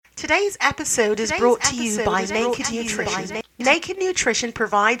Today's episode is brought to you by Naked Nutrition. Naked Nutrition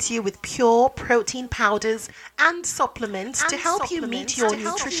provides you with pure protein powders and supplements to help you meet your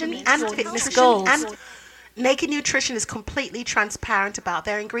nutrition and fitness goals. Naked Nutrition is completely transparent about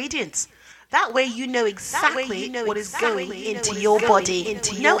their ingredients. That way you know exactly what is going into your body.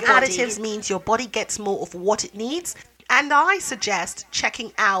 No additives means your body gets more of what it needs. And I suggest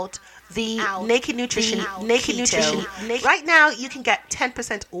checking out the Naked Nutrition Keto. Right now you can get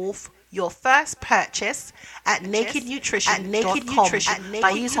 10% off your first purchase at nakednutrition.com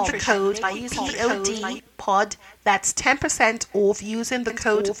by using the code POD. That's 10% off using the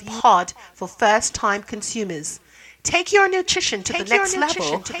code POD for first time consumers. Take your nutrition to the next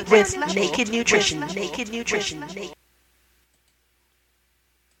level with Naked Nutrition.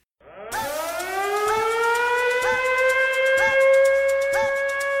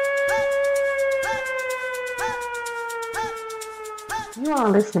 You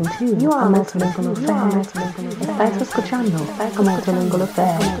are listening to A Multilingual Affair. Estás escuchando A Multilingual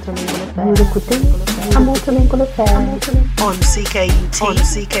Affair. Vous écoutez A Multilingual Affair on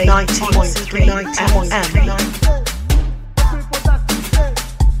CKUT 90.3 FM.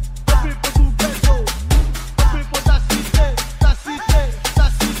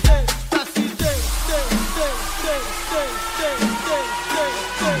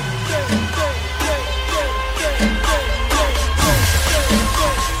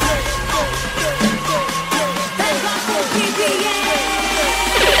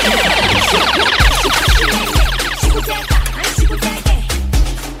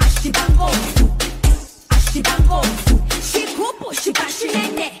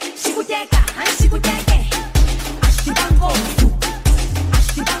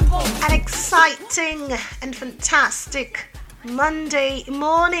 An exciting and fantastic Monday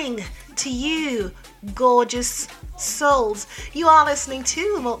morning to you, gorgeous souls. You are listening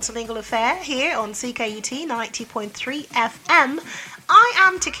to Multilingual Affair here on CKUT 90.3 FM. I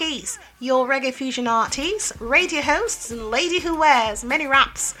am Takis, your reggae fusion artist, radio host, and lady who wears many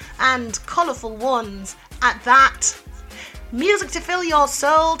wraps and colourful ones at that. Music to fill your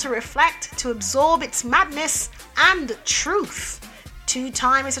soul, to reflect, to absorb its madness and truth. 2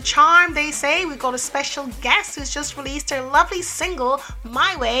 time is a charm, they say. We've got a special guest who's just released her lovely single,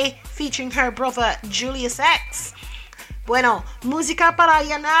 My Way, featuring her brother Julius X. Bueno, música para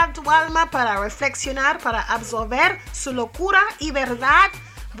llenar tu alma, para reflexionar, para absorber su locura y verdad.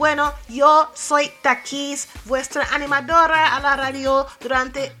 Bueno, yo soy Takis, vuestra animadora a la radio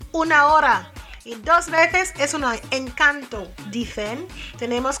durante 1 hora. Y 2 veces es un encanto, dicen.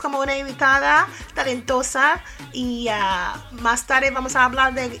 Tenemos como una invitada talentosa y más tarde vamos a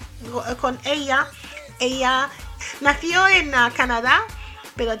hablar con ella. Ella nació en Canadá,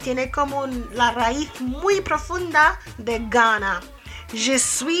 pero tiene como la raíz muy profunda de Ghana. Je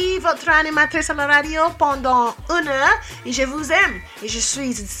suis votre animatrice à la radio pendant 1 heure et je vous aime. Et je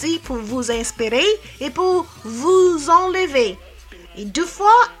suis ici pour vous inspirer et pour vous enlever. Et 2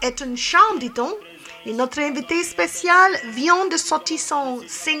 fois est une chambre, dit-on. Et notre invité spécial vient de sortir son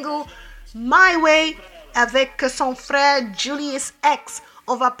single My Way avec son frère Julius X.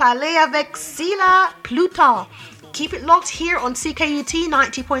 On va parler avec Silla plus tard. Keep it locked here on CKUT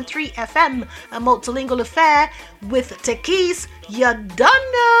 90.3 FM, A Multilingual Affair with Takis. You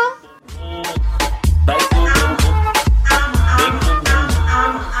don't know.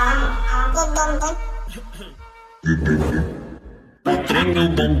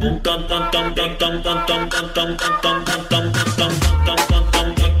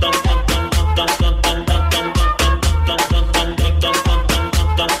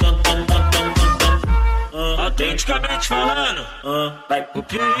 Autenticamente falando, vai pro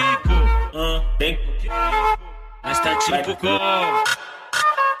pico, tem pro pico, mas tá tipo com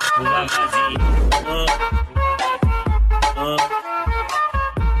o vazio.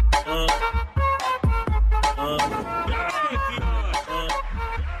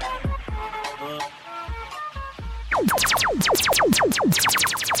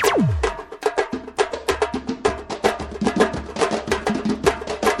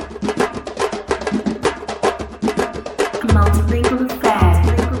 Multilingual Affair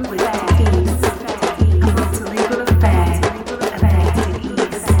with Takis. A Multilingual Affair with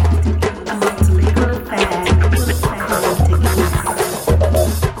Takis. A Multilingual Affair with Takis.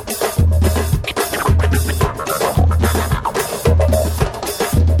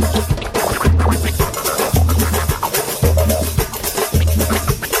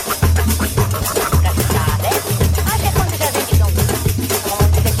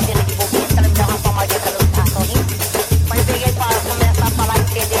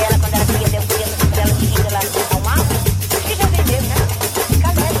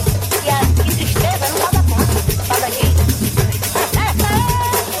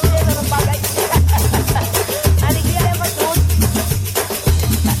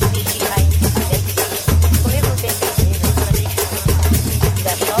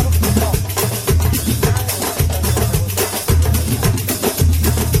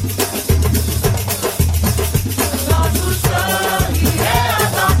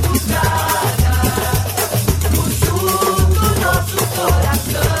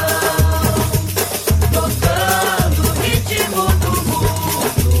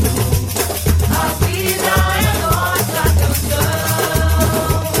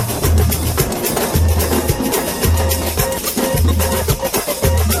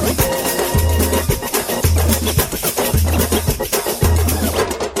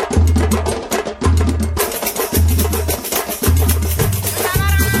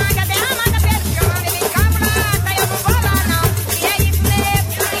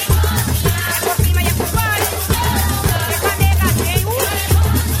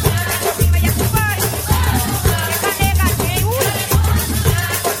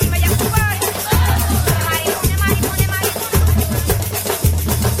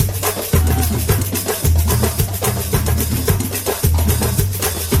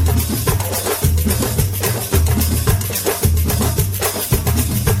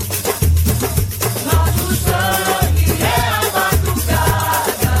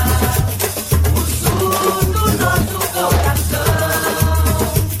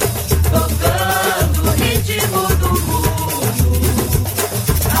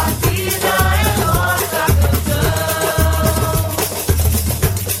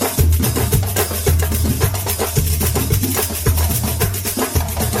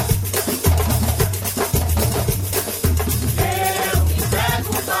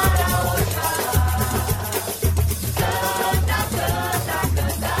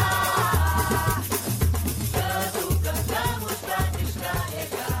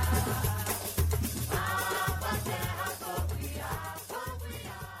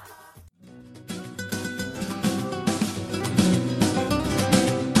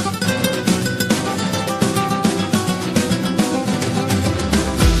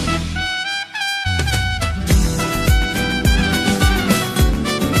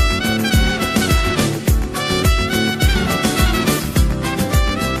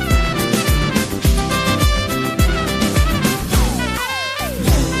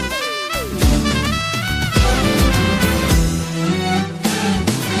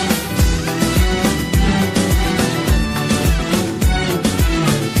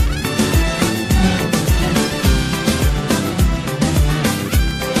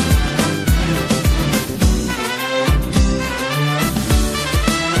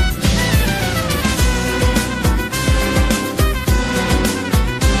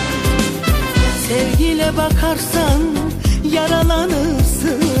 Sevgiyle bakarsan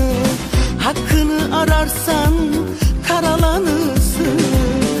yaralanırsın, hakkını ararsan karalanırsın.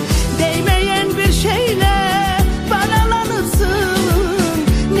 Değmeyen bir şeyle paralanırsın.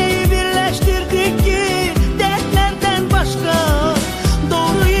 Neyi birleştirdik ki dertlerden başka?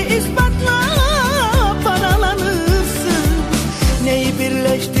 Doğruyu ispatla paralanırsın. Neyi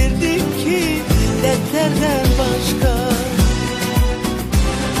birleştirdik ki dertlerden başka?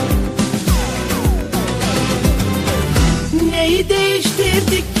 Neyi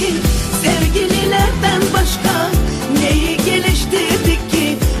değiştirdik ki sevgililerden başka? Neyi geliştirdik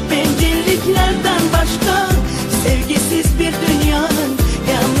ki bencilliklerden başka? Sevgisiz bir dünyanın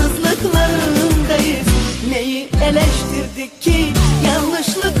yalnızlıklarındayız. Neyi eleştirdik ki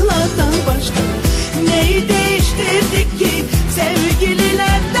yanlışlıklardan başka? Neyi değiştirdik ki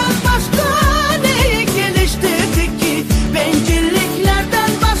sevgililerden başka? Neyi geliştirdik ki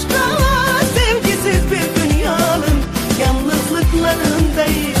bencilliklerden başka? Sevgisiz bir dünyanın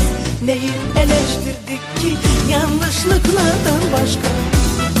yalnızlıklarındayız. Neyi eleştirdik ki yanlışlıklardan başka?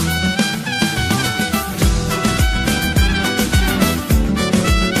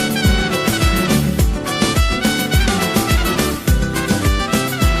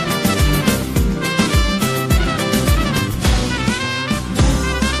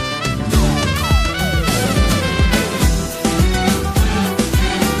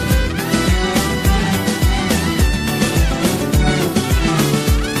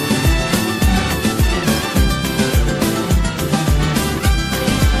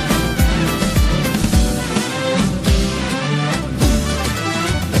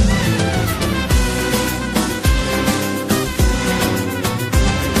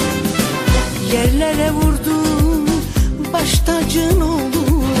 Yerlere vurdun, baş tacın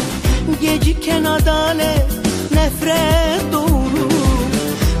olur. Geciken adalet, nefret doğurur.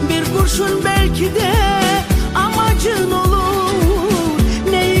 Bir kurşun belki de amacın olur.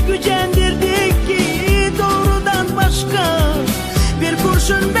 Neyi gücendirdik ki doğrudan başka? Bir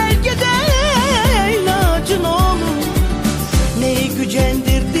kurşun belki de ilacın olur. Neyi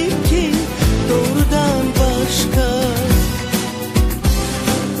gücendirdik ki doğrudan başka?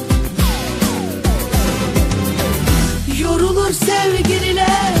 Yorulur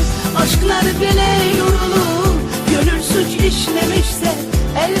sevgililer, aşklar bile yorulur. Gönül suç işlemişse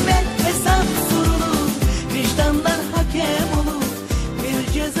elbet hesap sorulur. Vicdanlar hakem olur,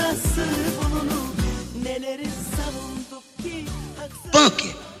 bir cezası bulunur. Neleri savunduk ki haksız...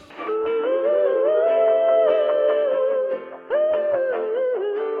 Funky.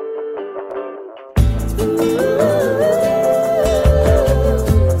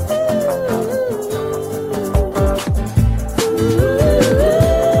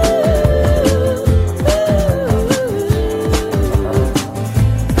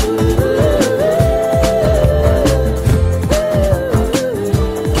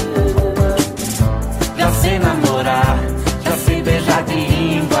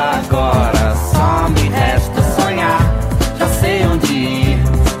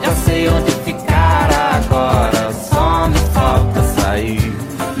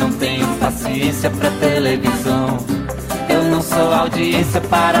 Pra televisão, eu não sou audiência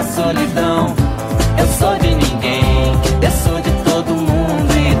para a solidão. Eu sou de ninguém, eu sou de todo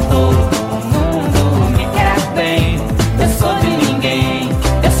mundo e todo mundo me quer bem. Eu sou de ninguém,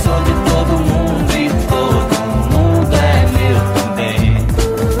 eu sou de todo mundo e todo mundo é meu também.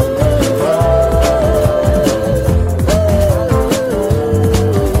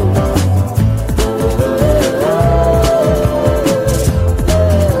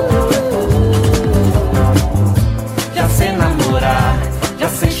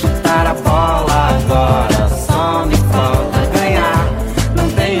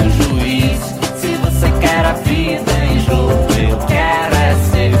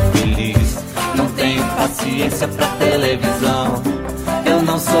 Pra televisão, eu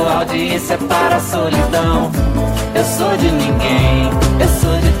não sou audiência para a solidão. Eu sou de ninguém, eu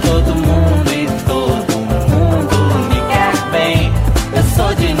sou de todo mundo e todo mundo me quer bem. Eu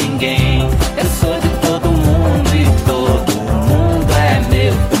sou de ninguém, eu sou de todo mundo e todo mundo é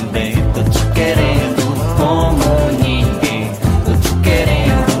meu também. Tô te querendo como ninguém, tô te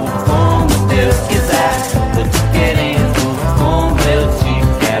querendo como Deus quiser, tô te querendo como eu te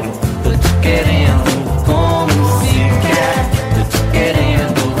quero, tô te querendo como se quer, tô te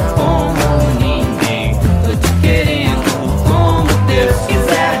querendo como ninguém, tô te querendo como Deus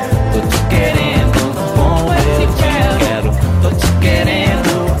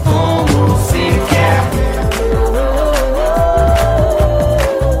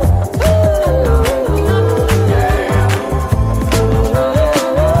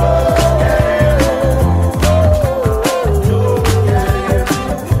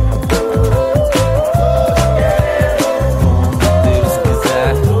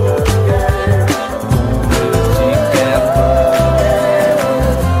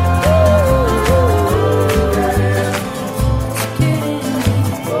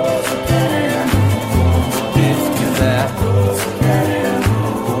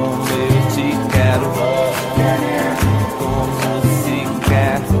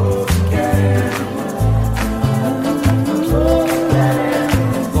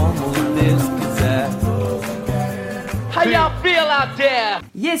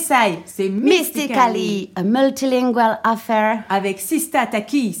Yesai, c'est Mystically, a multilingual affair avec Sista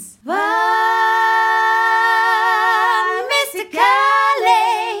Takis. Mystically,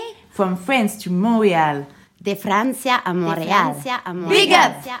 From France to Montréal. de Francia a Montréal. Big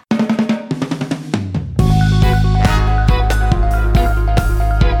up!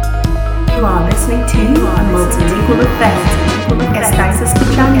 You are listening to a multilingual affair. Estás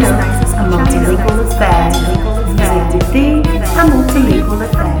escuchando a multilingual affair. Music de a multilingual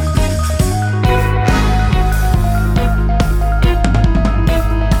affair.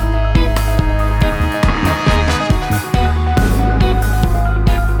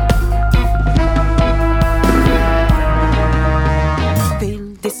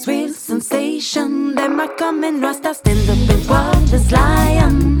 Feel this real sensation. Them are coming, Rasta stand up and watch this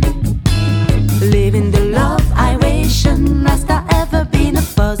lion. Living the love iration. Rasta ever been a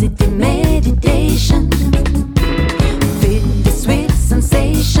positive meditation. Feel this real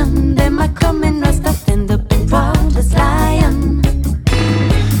sensation. Them are coming, Rasta stand up and watch this lion.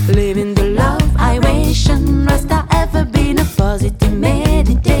 Living the love iration. Rasta ever been a positive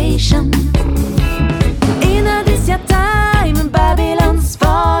meditation. In a this your time, Babylon's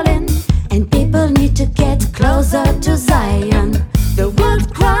falling, and people need to get closer to Zion. The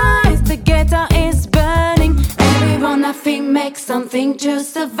world cries, the ghetto is burning. Everyone I think makes something to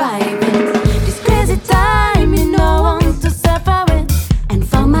survive it. This crazy time, you know, want to suffer it. And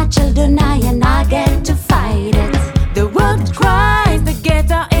for my children, I get to fight it. The world cries, the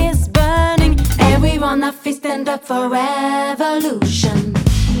ghetto is burning. Everyone I think stand up for revolution.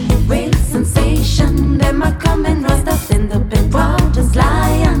 Real sensation, them are coming, Rasta stand up and proud as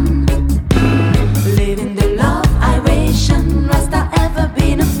lion. Living the love iration, Rasta ever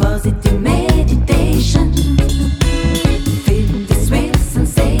been a positive meditation. Feel this real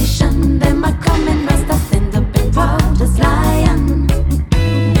sensation, them are coming, Rasta stand up and proud as lion.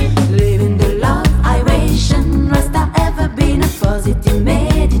 Living the love iration, Rasta ever been a positive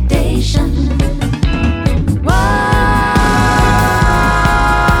meditation.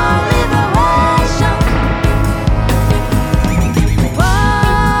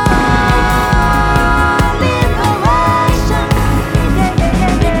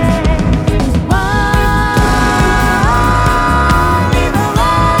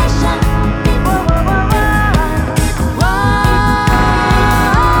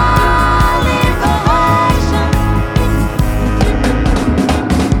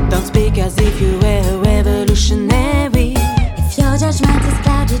 Don't speak as if you were a revolutionary. If your judgment is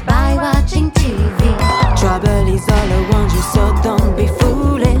clouded by watching TV, trouble is all around you, so don't be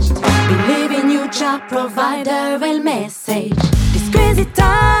foolish. Believe in you, job provider, real message. This crazy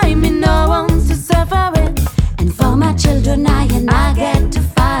time, you know, want to suffer it. And for my children, I get to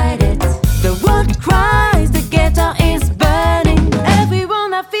fight it. The world cries, the ghetto is burning.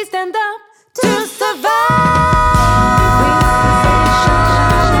 Everyone have to stand up to survive.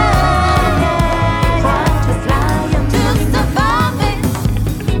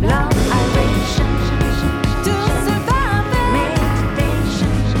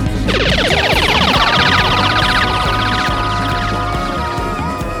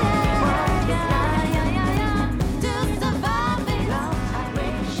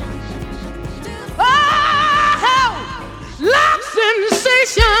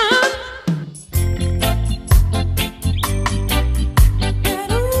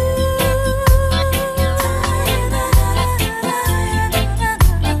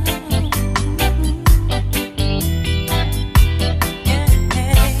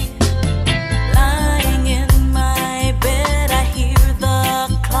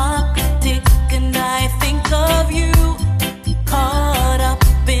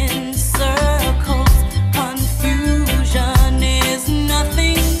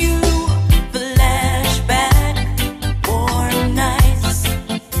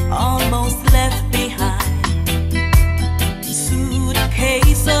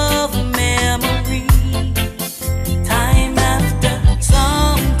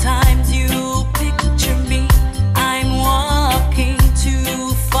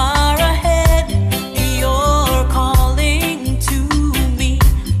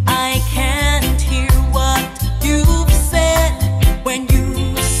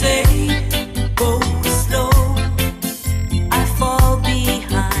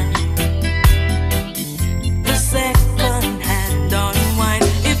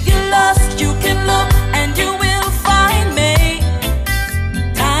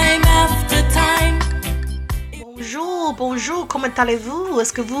 bonjour, comment allez-vous?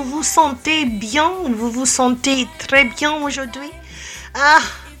 Est-ce que vous vous sentez bien? Vous vous sentez très bien aujourd'hui?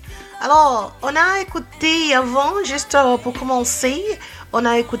 Alors, on a écouté avant, juste pour commencer, on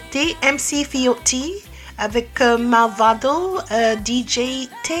a écouté MC15 avec Malvado, DJ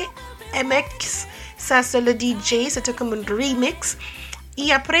TMX. Ça, c'est le DJ, c'était comme un remix.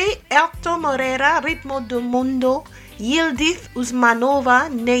 Et après, Erto Morera, Ritmo do Mundo, Yildiz Usmanova,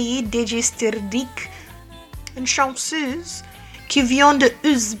 née DJ Stirdik, une chanteuse qui vient de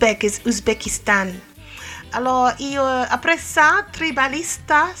Ouzbékistan. Alors, et, après ça,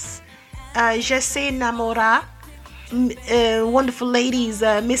 Tribalistas, Je sais enamorar, Wonderful Ladies,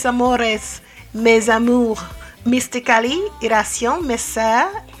 Mis Amores, Mes Amours, Mystically, Irration, Mes Sœurs.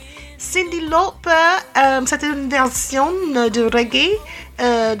 Cyndi Lauper, c'était une version de reggae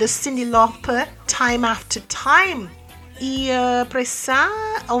de Cyndi Lauper, Time After Time. Et après ça,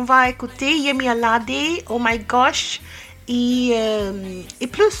 on va écouter Yemi Alade, Oh My Gosh, et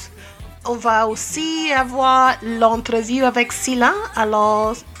plus. On va aussi avoir l'entrevue avec Silla.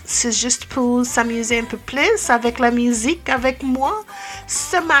 Alors, c'est juste pour s'amuser un peu plus avec la musique, avec moi.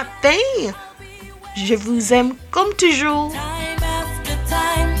 Ce matin, je vous aime comme toujours. Time after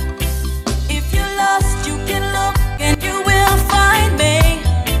time, if you're lost, you can look and you will find me.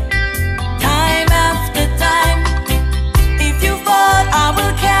 Time after time, if you fall, I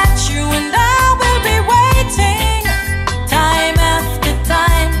will catch you and I will be waiting. Time after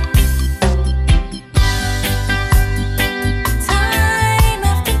time. Time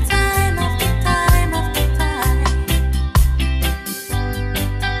after time after time after time.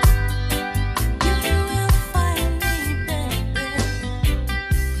 You will find me, baby.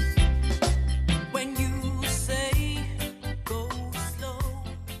 When you say go slow.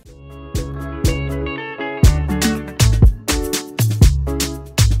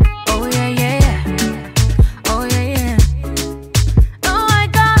 Oh yeah, yeah. Oh yeah, yeah. Oh my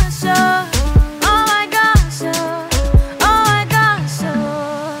gosh, oh my gosh, oh my gosh,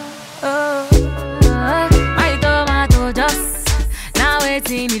 my tomato just now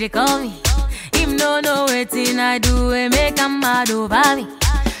waiting, he dey call me. Him no know waiting I do, it make him mad over me.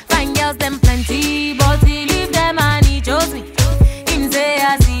 Fine girls them plenty, but he leave them and he chose me. Him say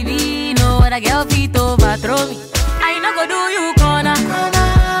I see me, no other girl fit overthrow me. I no go do you corner.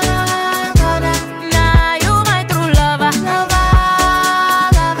 Nah, you my true lover.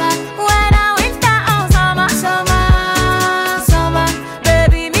 Whether winter or summer,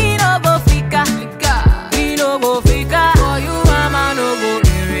 baby me no go fika, me no go fika. For you I'm a no go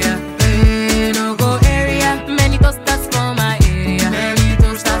area, no go area. Many toasters for my area,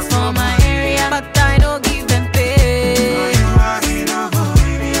 but I no give them pay.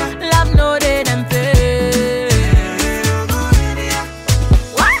 Love no dey them pay.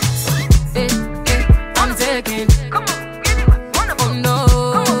 What? I'm taking. Come on, give me one. Oh no,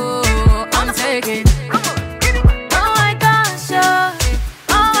 I'm taking. Come on, give me one. Oh my gosh, oh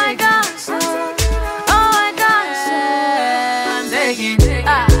my gosh, oh my gosh, I'm taking.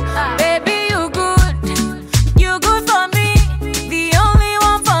 Baby, you good for me, the only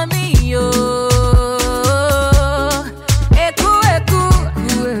one for me, yo. Eku,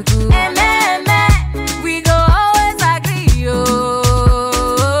 eme, we go always agree, yo.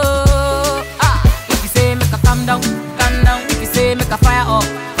 If you say make a calm down. If you say make a fire up.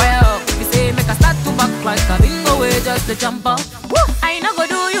 If you say make a start to back like a bingo way, just to jump up. I no go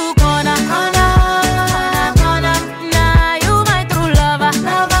do you corner. Nah, you my true lover.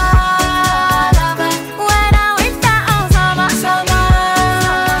 Whether winter or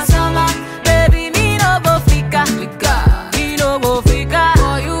summer, baby me no go fika, me no go fika.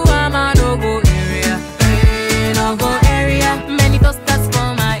 For you I'm a no go area, no go area. Many toasters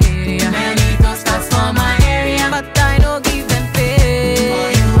for my area, but I no give them pay.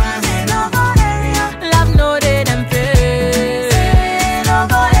 For you I'm a no go area, love no dey them pay. No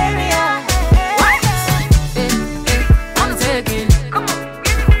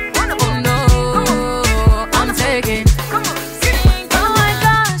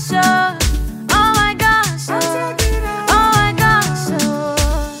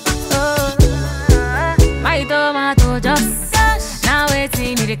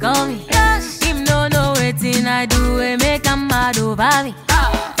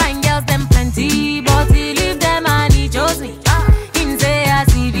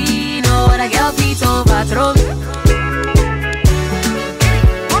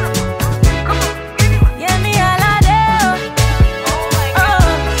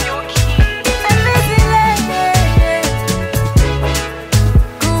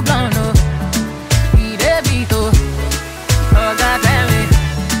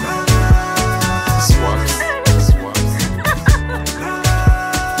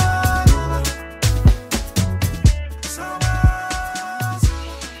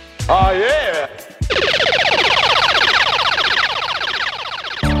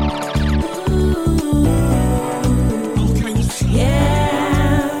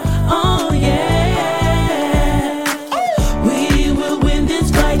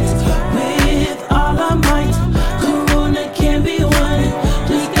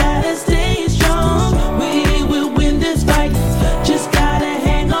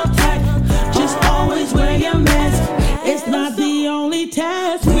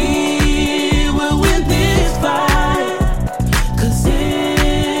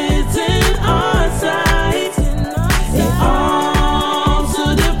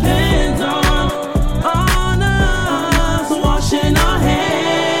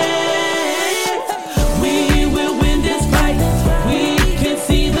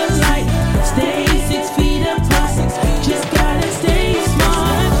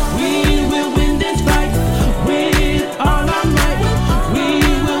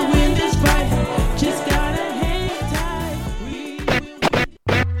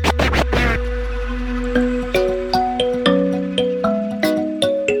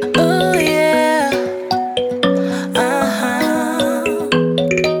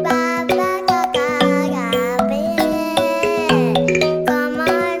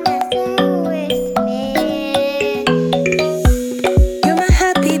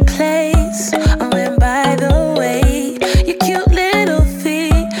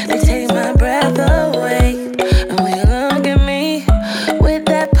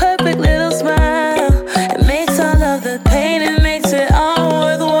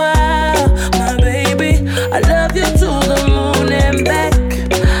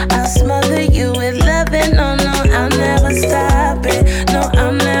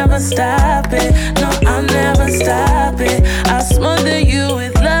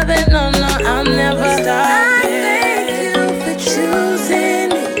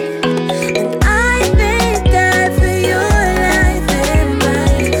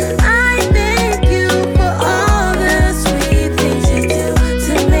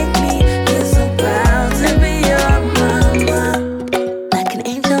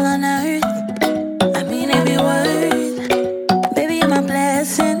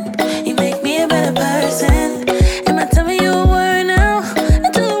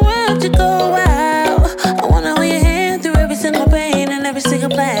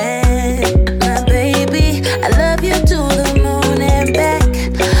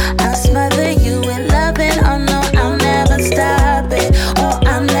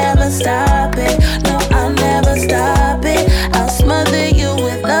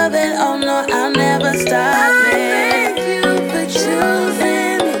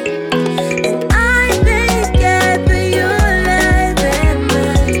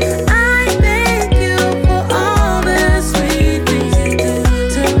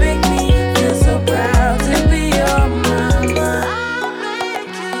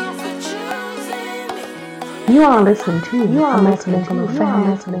are listening to a multilingual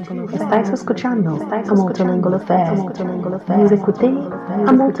affair. Estáis escuchando a multilingual affair. Vous écoutez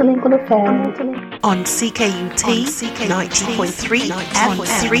a multilingual affair. On CKUT 90.3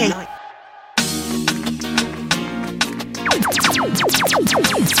 FM.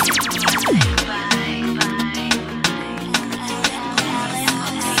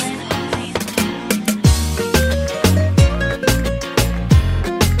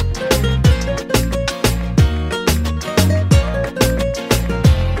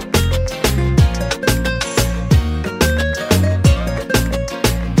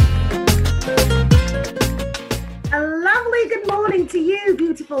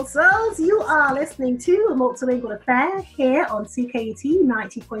 Souls, you are listening to a multilingual affair here on CKUT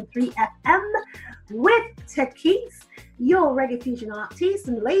 90.3 FM with Takis, your reggae fusion artist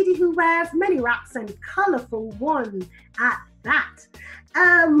and lady who wears many wraps and colourful one at that.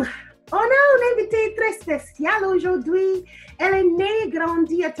 On a un invité très spécial aujourd'hui. Elle est née et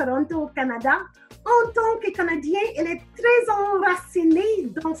grandie à Toronto, au Canada. En tant que Canadien, elle est très enracinée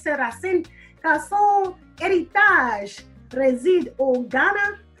dans ses racines car son héritage réside au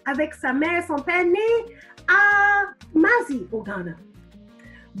Ghana avec sa mère, son père né a Mazi, au Ghana.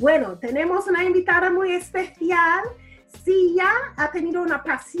 Bueno, tenemos una invitada muy especial. Silla ha tenido una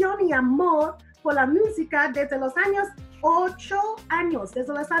pasión y amor por la música desde los años 8 años,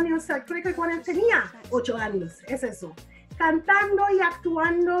 desde los años, creo que cuando tenía 8 años, es eso. Cantando y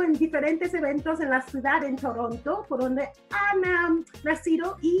actuando en diferentes eventos en la ciudad de Toronto, por donde ha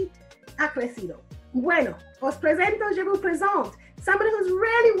nacido y ha crecido. Bueno, os presento, je vous présente somebody who's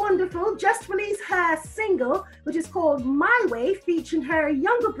really wonderful, just released her single, which is called My Way, featuring her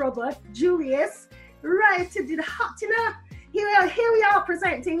younger brother, Julius, right to do the hot dinner. Here we are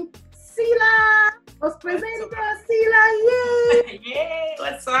presenting Silla. Os presento, Silla, yay! Yay,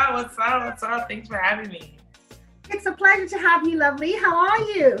 what's up? Thanks for having me. It's a pleasure to have you, lovely. How are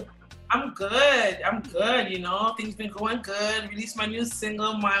you? I'm good. You know, things been going good. Released my new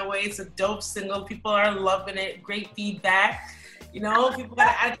single, My Way. It's a dope single. People are loving it. Great feedback. You know, people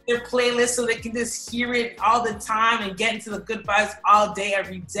gotta add to their playlist so they can just hear it all the time and get into the good vibes all day,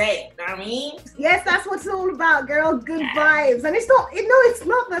 every day. You know what I mean? Yes, that's what it's all about, girl. Good vibes. And it's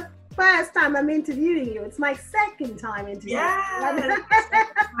not the first time I'm interviewing you. It's my second time interviewing you.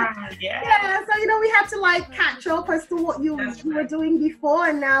 Yeah. So, you know, we had to like catch up as to what you were doing before,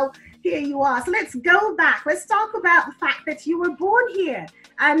 and now here you are. So let's go back. Let's talk about the fact that you were born here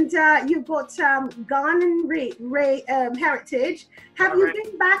and you've got Ghanaian heritage. Have you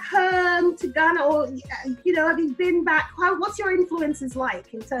been back home to Ghana, or you know, have you been back? What's your influences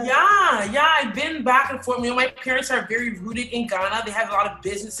like in terms? Yeah, I've been back and forth. You know, my parents are very rooted in Ghana. They have a lot of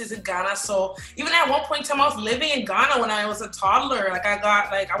businesses in Ghana. So even at one point in time, I was living in Ghana when I was a toddler.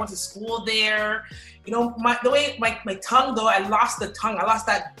 I went to school there. You know, the way my tongue though, I lost the tongue. I lost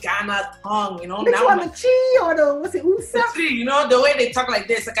that Ghana tongue. You know, which now one, the chi or the was it Usa? You know, the way they talk like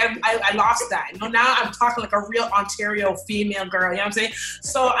this, like I lost that. You know, now I'm talking like a real Ontario female girl. You know what I'm saying?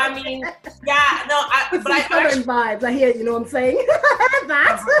 So I mean, yeah, no, but I southern vibes. I hear you know what I'm saying.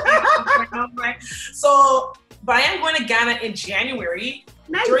 So, but I am going to Ghana in January.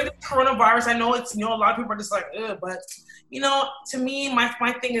 Nice. During the coronavirus, I know it's, you know, a lot of people are just like, ugh, but you know, to me,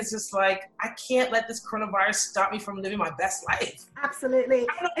 my thing is just like, I can't let this coronavirus stop me from living my best life. Absolutely.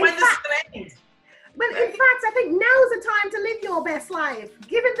 I don't know when this is going to end. But in fact, I think now's the time to live your best life,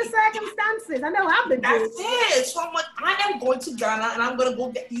 given the circumstances. I know I've been doing it. So I'm like, I am going to Ghana and I'm going to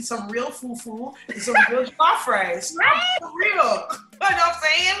go eat some real fufu and some real jollof rice. Right? For real. You know what I'm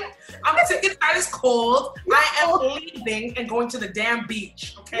saying? I'm sick and it's cold. I am leaving and going to the damn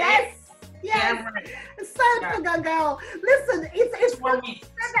beach. Okay? Yes. Yes, right. So good, girl. Listen, it's funny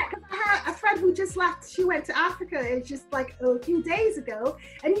because I had a friend who just left. She went to Africa. It's just like a few days ago,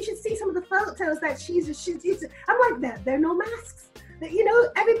 and you should see some of the photos that she's. I'm like, there are no masks. You know,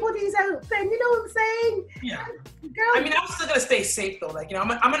 everybody's open. You know what I'm saying? Yeah. Girl, I mean, I'm still gonna stay safe though. Like, you know,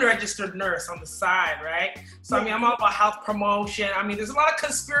 I'm a registered nurse on the side, right? So I mean, I'm all about health promotion. I mean, there's a lot of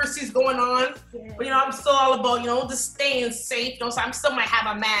conspiracies going on, but you know, I'm still all about, you know, just staying safe. You know, so I still might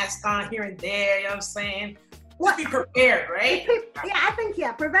have a mask on here and there. You know what I'm saying? Just be prepared, right? Yeah, I think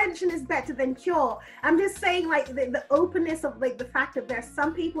prevention is better than cure. I'm just saying, like the openness of like the fact that there's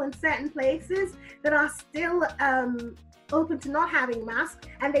some people in certain places that are still open to not having masks,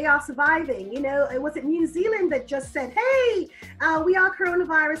 and they are surviving. You know, was it New Zealand that just said, hey, we are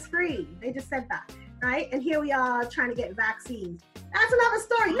coronavirus free? They just said that, right? And here we are trying to get vaccines. That's another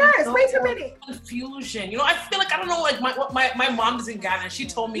story. Nurse, wait a minute. Confusion. You know, I feel like, I don't know, like my mom is in Ghana, and she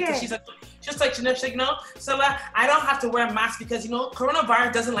told me, because she's like, Just like Jeanette, Silla, I don't have to wear a mask because,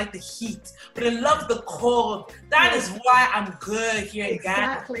 coronavirus doesn't like the heat, but it loves the cold. That is why I'm good here in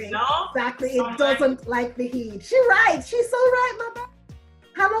Ghana. Exactly. It doesn't like the heat. She's right. She's so right, Mama.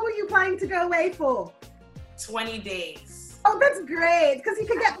 How long are you planning to go away for? 20 days. Oh, that's great. Because you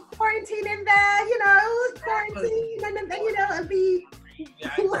can get the quarantine in there, quarantine, and then, and be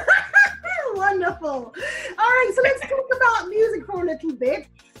wonderful. All right, so let's talk about music for a little bit.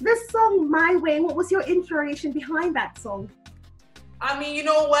 This song, My Way, what was your inspiration behind that song? I mean, you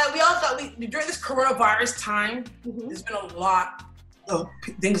know what? We all thought during this coronavirus time, there's been a lot of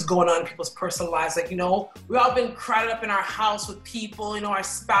things going on in people's personal lives. Like, we all been crowded up in our house with people, our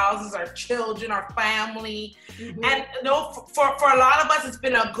spouses, our children, our family. And, for a lot of us, it's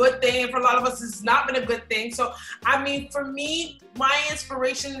been a good thing. And for a lot of us, it's not been a good thing. So, I mean, for me, my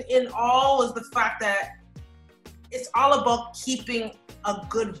inspiration in all is the fact that it's all about keeping a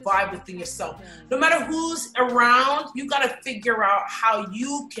good vibe within yourself. No matter who's around, you got to figure out how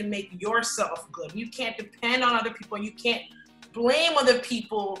you can make yourself good. You can't depend on other people. You can't blame other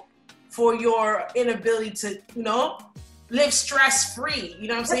people for your inability to, live stress-free. You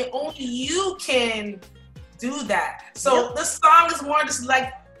know what I'm saying? Only you can do that. So this song is more just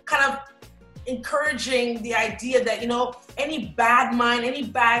like kind of encouraging the idea that, any bad mind, any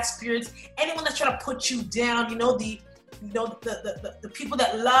bad spirits, anyone that's trying to put you down, the people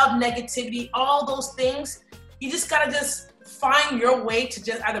that love negativity, all those things, you just gotta just find your way to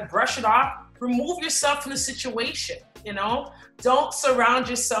just either brush it off, remove yourself from the situation, Don't surround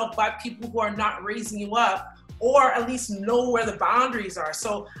yourself by people who are not raising you up, or at least know where the boundaries are.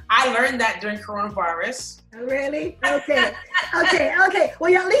 So I learned that during coronavirus. Really? Okay. Okay.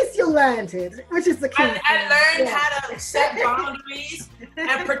 Well, at least you learned it, which is the key. I learned how to set boundaries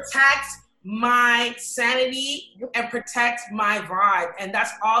and protect my sanity and protect my vibe. And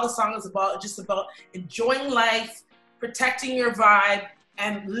that's all the song is about, just about enjoying life, protecting your vibe,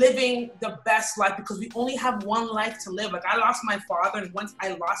 and living the best life, because we only have one life to live. Like, I lost my father, and once I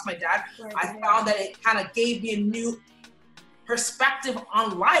lost my dad, I found that it kind of gave me a new perspective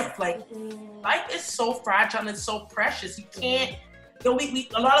on life. Like, life is so fragile and it's so precious. You can't, we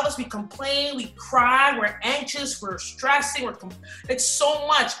a lot of us, we complain, we cry, we're anxious, we're stressing, it's so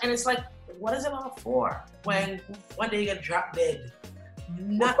much. And it's like, what is it all for when one day you're gonna drop dead?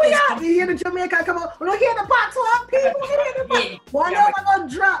 Nothing. You hear the Jamaica come on. We don't hear the patois, people. Hear the patois. One day we're gonna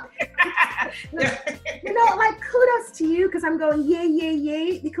drop. Kudos to you, because I'm going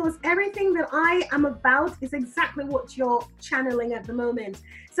yay, because everything that I am about is exactly what you're channeling at the moment.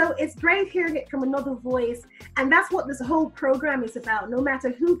 So it's great hearing it from another voice, and that's what this whole program is about. No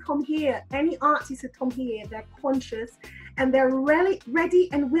matter who come here, any artists who come here, they're conscious and they're really ready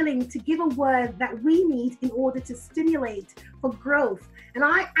and willing to give a word that we need in order to stimulate for growth. And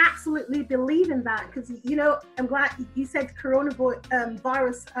I absolutely believe in that, because, I'm glad you said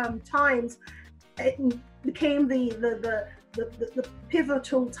coronavirus times, it became the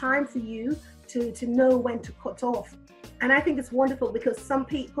pivotal time for you to know when to cut off. And I think it's wonderful, because some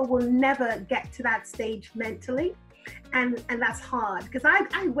people will never get to that stage mentally. And that's hard, because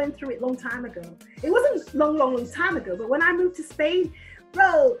I went through it a long time ago. It wasn't long time ago, but when I moved to Spain,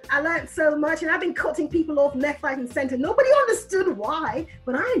 bro, I learned so much, and I've been cutting people off left, right, and center. Nobody understood why,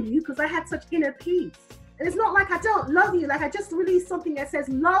 but I knew, because I had such inner peace. And it's not like I don't love you. Like, I just released something that says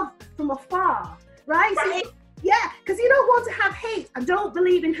love from afar, right? So, yeah, because you don't want to have hate. I don't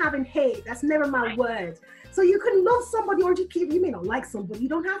believe in having hate. That's never my word. So you can love somebody, or you may not like somebody. You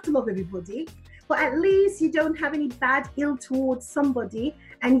don't have to love everybody. But at least you don't have any bad ill towards somebody,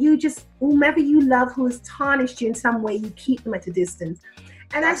 and you just, whomever you love who has tarnished you in some way, you keep them at a distance.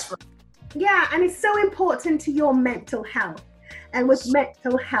 And that's right. Yeah, and it's so important to your mental health. And with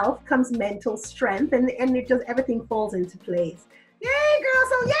mental health comes mental strength, and it just, everything falls into place. Yay, girl,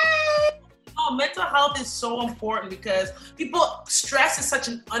 so yay! Oh, mental health is so important, because stress is such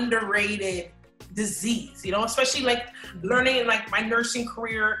an underrated disease, especially like learning in like my nursing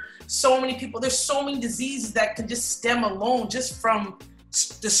career. So many people, there's so many diseases that can just stem alone just from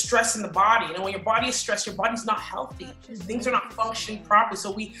the stress in the body. When your body is stressed, your body's not healthy. Things are not functioning properly.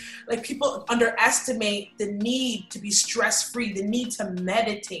 So people underestimate the need to be stress-free, the need to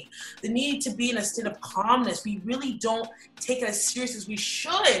meditate, the need to be in a state of calmness. We really don't take it as serious as we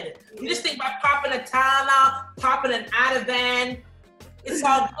should. We just think by popping a Tylenol, popping an Ativan, it's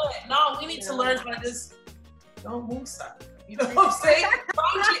all good. No, we need to learn how to just don't move stuff. You know what I'm saying?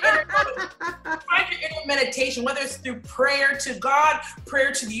 Find your inner meditation, whether it's through prayer to God,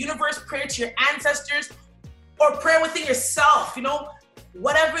 prayer to the universe, prayer to your ancestors, or prayer within yourself.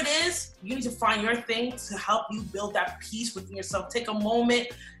 whatever it is, you need to find your thing to help you build that peace within yourself. Take a moment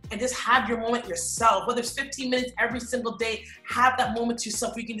and just have your moment yourself. Whether it's 15 minutes every single day, have that moment to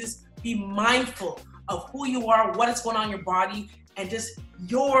yourself where you can just be mindful of who you are, what is going on in your body, and just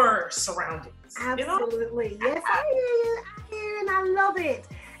your surroundings. Absolutely. Yes, I hear you, and I love it.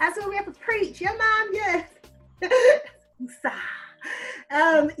 That's what we have to preach. Yeah, man,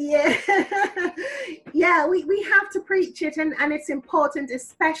 yeah. Yeah, we have to preach it, and it's important,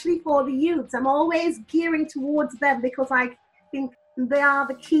 especially for the youths. I'm always gearing towards them because I think they are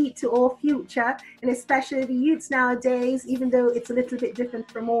the key to our future, and especially the youths nowadays, even though it's a little bit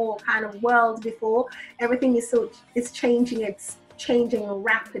different from all kind of world before. Everything is changing. It's changing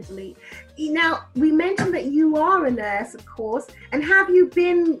rapidly. Now, we mentioned that you are a nurse, of course, and have you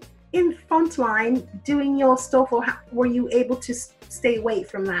been in frontline doing your stuff, or were you able to stay away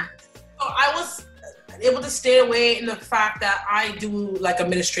from that? So I was able to stay away in the fact that I do like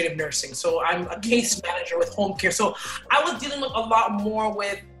administrative nursing. So I'm a case manager with home care. So I was dealing with a lot more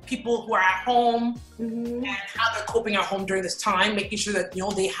with people who are at home and how they're coping at home during this time, making sure that, you know,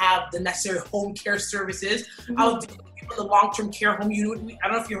 they have the necessary home care services. I was dealing with people in the long-term care home. I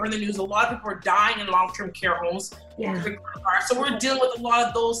don't know if you heard the news, a lot of people are dying in long-term care homes. Yeah. So we're dealing with a lot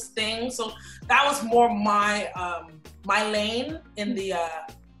of those things. So that was more my my lane in the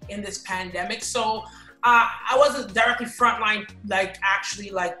in this pandemic. So I wasn't directly frontline, like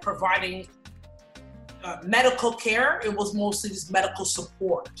actually like providing medical care. It was mostly just medical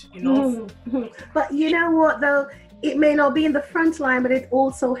support, you know. But you know what though, it may not be in the front line, but it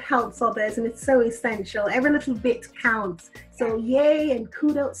also helps others, and it's so essential. Every little bit counts. So yay, and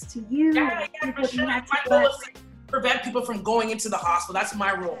kudos to you. Yeah, for sure. My goal is to prevent people from going into the hospital. That's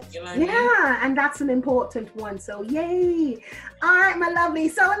my role, you know what I mean? Yeah, and that's an important one. So yay. All right, my lovely.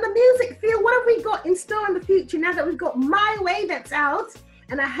 So in the music field, what have we got in store in the future now that we've got My Way that's out?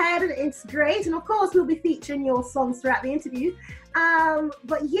 And I heard it, it's great. And of course, we'll be featuring your songs throughout the interview.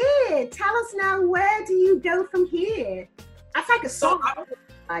 But yeah, tell us now, where do you go from here? That's like a song.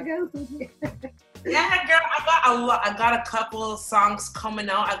 I go from here. Yeah, girl, I got a couple of songs coming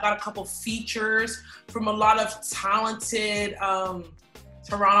out. I got a couple features from a lot of talented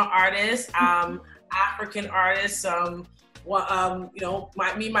Toronto artists, African artists. You know,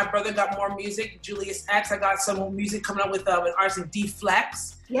 me and my brother got more music. Julius X, I got some music coming out with an artist in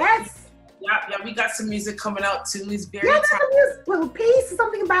D-Flex. Yes. Yeah, we got some music coming out too. He's very talented. Well, peace,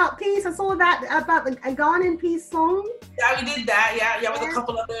 something about peace. I saw that about the Ghanaian peace song. Yeah, we did that. Yeah, with a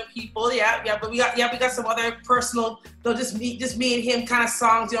couple other people. Yeah. But we got some other personal, just me and him kind of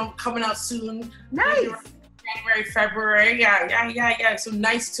songs, you know, coming out soon. Nice. January, February. Yeah. Some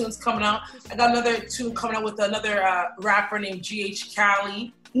nice tunes coming out. I got another tune coming out with another rapper named GH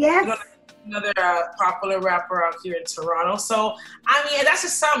Cali. Yes. You know, another popular rapper out here in Toronto. So, I mean, that's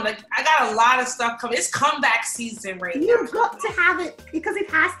just something. Like, I got a lot of stuff coming. It's comeback season right now. You've got to have it because it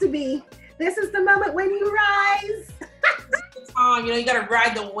has to be. This is the moment when you rise. You know, you got to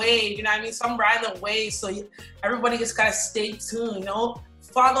ride the wave. You know what I mean? So I'm riding the wave. So everybody just got to stay tuned, you know?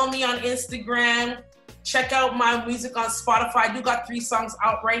 Follow me on Instagram. Check out my music on Spotify. I do got 3 songs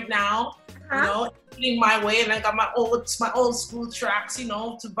out right now. You know, including My Way, and I got my old school tracks, you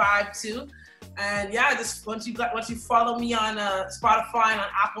know, to vibe to. And yeah, just once you follow me on Spotify and on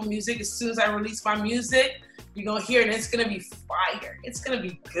Apple Music, as soon as I release my music, you're gonna hear it, and it's gonna be fire. It's gonna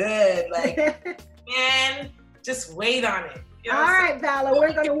be good. Like, man, just wait on it. You know all right, Vala,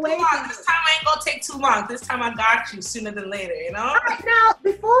 we're gonna wait. This time I ain't gonna take too long. This time I got you sooner than later. You know. All right, now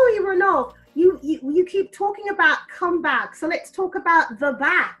before we run off. You keep talking about comeback, so let's talk about the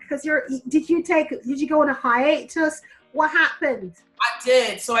back. Because did you go on a hiatus? What happened? I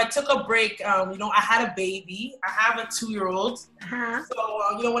did. So I took a break. You know, I had a baby. I have a 2-year-old. So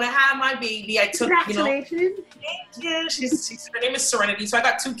you know, when I had my baby, I took. Congratulations. You know, she's her name is Serenity. So I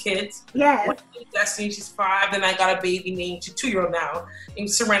got 2 kids. Yes. One named Destiny, she's 5. Then I got a baby named 2-year-old now named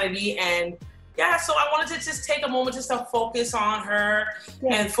Serenity, and. Yeah, so I wanted to just take a moment just to focus on her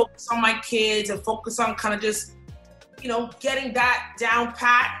and focus on my kids and focus on kind of just, you know, getting that down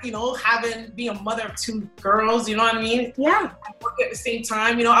pat, you know, being a mother of 2 girls, you know what I mean? Yeah. I work at the same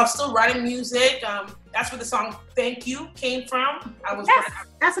time, you know, I was still writing music. That's where the song Thank You came from.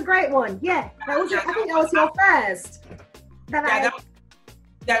 That's a great one. Yeah. I think that was your first.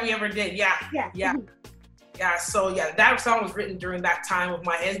 That we ever did. Yeah. Yeah, so yeah, that song was written during that time of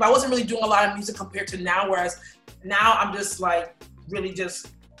my hands, but I wasn't really doing a lot of music compared to now, whereas now I'm just like really just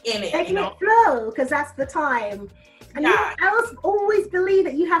in it, making you know? it flow, because that's the time. And I always believe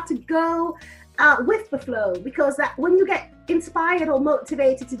that you have to go with the flow, because that when you get inspired or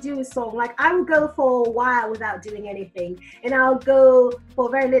motivated to do a song, like I will go for a while without doing anything, and I'll go for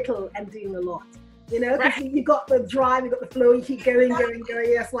very little and doing a lot. You know, because you got the drive, you got the flow, you keep going.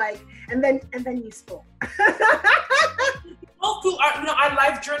 It's like, and then you stop. Go through our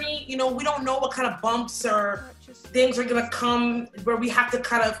life journey. You know, we don't know what kind of bumps or things are gonna come where we have to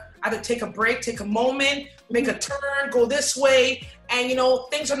kind of either take a break, take a moment, make a turn, go this way, and you know,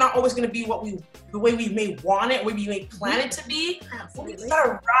 things are not always gonna be the way we may want it, the way we may plan it to be. Absolutely. We just gotta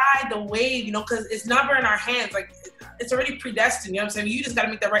ride the wave, you know, because it's never in our hands. Like, it's already predestined, you know what I'm saying? You just gotta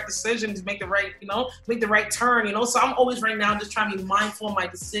make the right decision to make the right, you know, make the right turn, you know? So I'm always right now just trying to be mindful of my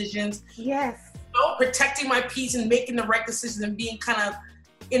decisions. Yes. You know, protecting my peace and making the right decisions and being kind of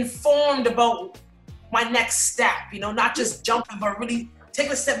informed about my next step, you know, not just jumping, but really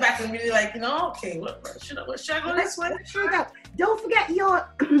taking a step back and really like, you know, okay, should I go this way? Don't forget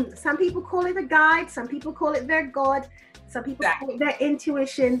some people call it a guide, some people call it their God, some people call it their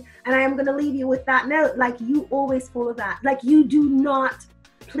intuition, and I am going to leave you with that note. Like, you always follow that. Like, you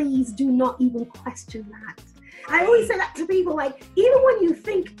please do not even question that. I always say that to people, like, even when you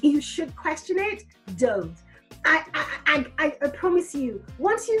think you should question it, don't. I promise you,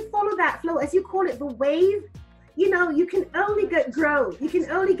 once you follow that flow, as you call it, the wave, you know, you can only grow. You can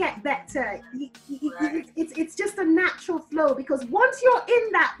only get better. It's just a natural flow, because once you're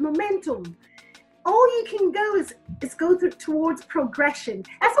in that momentum, all you can go is go towards progression.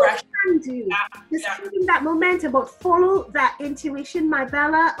 That's all you can do. Just keeping that momentum, but follow that intuition, my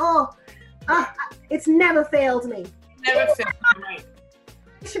Bella. It's never failed me. Never failed me, right.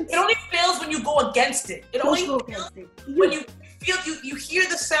 It only fails when you go against it. It only fails when you feel, you hear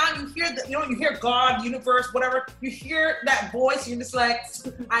the sound, you hear God, universe, whatever. You hear that voice, you're just like,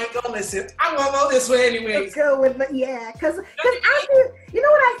 I ain't gonna listen. I'm gonna go this way anyway. Let's go with it, yeah. Because I feel, you know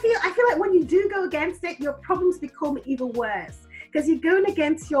what I feel? I feel like when you do go against it, your problems become even worse, because you're going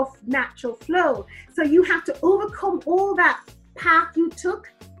against your natural flow. So you have to overcome all that path you took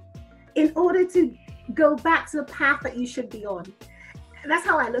in order to go back to the path that you should be on. That's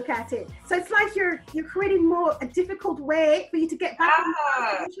how I look at it. So it's like you're creating a difficult way for you to get back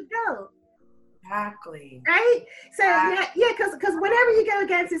where you should go. Exactly. Right? So because whenever you go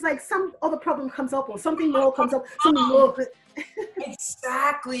against, it's like some other problem comes up or something more comes up, something more.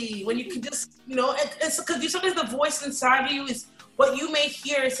 Exactly. When you can just, you know, it's because sometimes the voice inside of you is what you may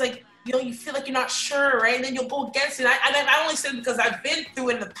hear. It's like, you know, you feel like you're not sure, right? And then you'll go against it. I only say it because I've been through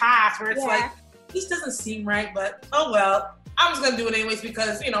it in the past where it's like, this doesn't seem right, but oh well. I'm just gonna do it anyways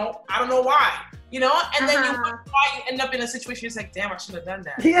because, you know, I don't know why, you know, and then you wonder why you end up in a situation. It's like, damn, I shouldn't have done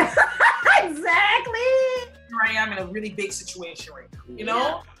that. Yeah, exactly. Here I am in a really big situation right now, you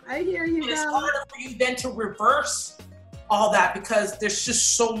know. I hear you. And it's harder for you then to reverse all that because there's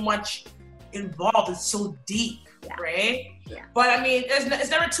just so much involved. It's so deep, right? Yeah. But I mean,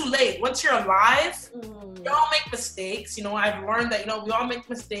 it's never too late. Once you're alive, we all make mistakes. You know, I've learned that, you know, we all make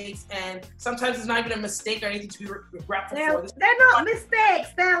mistakes, and sometimes it's not even a mistake or anything to be regretful for. They're not mistakes,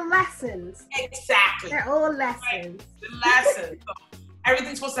 they're lessons. Exactly. They're all lessons. Right? The lessons. So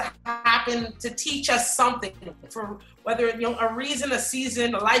everything's supposed to happen to teach us something, for whether, you know, a reason, a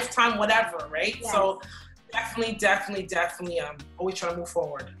season, a lifetime, whatever, right? Yes. So definitely, always trying to move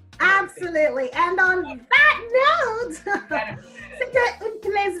forward. Absolutely. And on that note, c'était un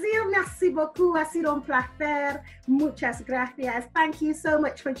plaisir. Merci beaucoup. Ha sido un placer. Muchas gracias. Thank you so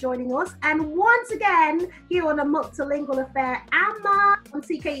much for joining us. And once again, here on the Multilingual Affair, Amma on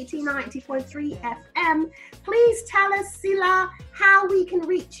CKET 90.3 FM. Please tell us, Silla, how we can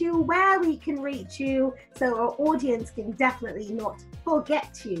reach you, where we can reach you, so our audience can definitely not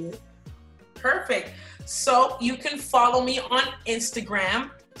forget you. Perfect. So you can follow me on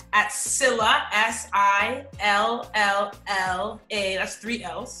Instagram at Silla, Silla. That's 3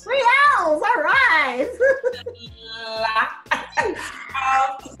 L's. 3 L's, all right.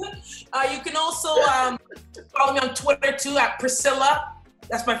 You can also follow me on Twitter too at Priscilla.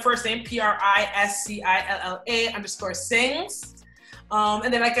 That's my first name, Priscilla _sings.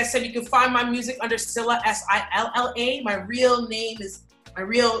 And then, like I said, you can find my music under Silla, Silla. My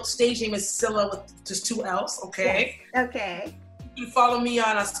real stage name is Silla with just 2 L's. Okay. Yes. Okay. You can follow me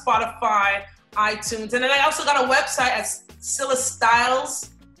on Spotify, iTunes, and then I also got a website at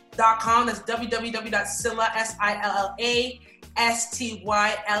sillastyles.com. That's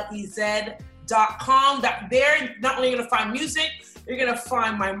www.sillastyles.com. That there, you're not only gonna find music, you're gonna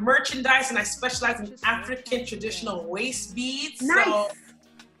find my merchandise, and I specialize in African traditional waist beads. Nice. So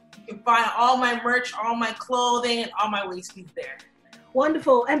you can find all my merch, all my clothing, and all my waist beads there.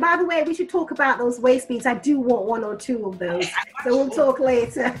 Wonderful. And by the way, we should talk about those waist beads. I do want 1 or 2 of those. So we'll talk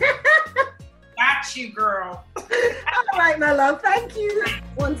later. Got you, girl. All All right, my love. Thank you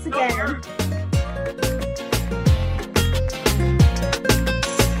once again.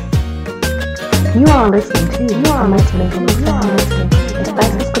 You are listening to Multilingual Affair.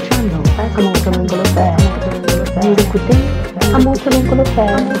 Estás escuchando Multilingual Affair. Vous écoutez Multilingual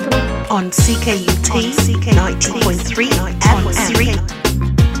Affair. On CKUT 90.3 FM.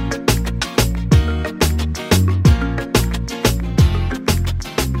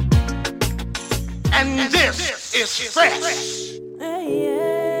 And this is fresh.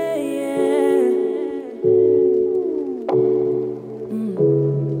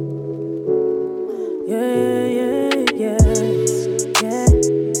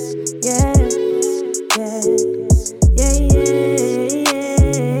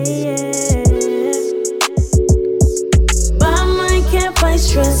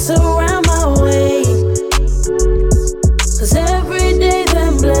 Stress around my way, 'cause every day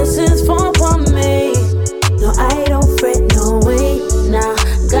them blessings fall upon me. No, I don't fret, no way. Nah,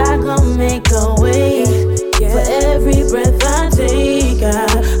 God gon' make a way. For every breath I take,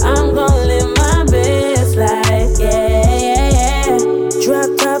 I'm gon' live my best life. Yeah. Drop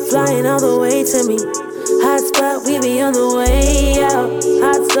top flying all the way to me. Hot spot, we be on the way out.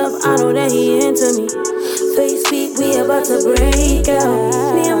 Hot stuff, I know that he into me. Face beat, we about to break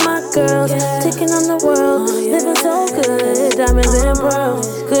out. Me and my girls, taking on the world, living so good, diamonds and pearls.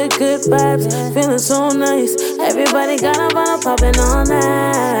 Good vibes, feeling so nice. Everybody got a bottle popping all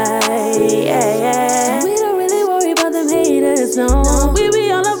night. Yeah. We don't really worry about them haters, no. We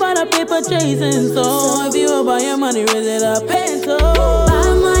be all about our paper chasing. So if you about your money, raise it up and so.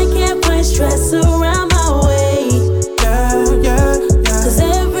 My mind can't find stress around my way. Yeah. 'Cause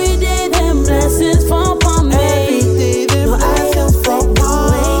every day them blessings fall upon me. No, I don't fret no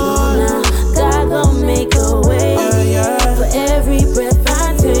way. Now God gon' make a way. For every breath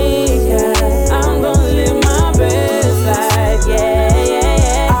I take, I'm gon' live my best life.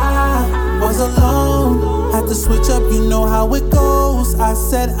 Yeah. I was alone, had to switch up, you know how it goes. I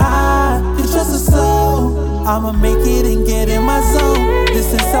said it's just a soul. I'ma make it and get in my zone.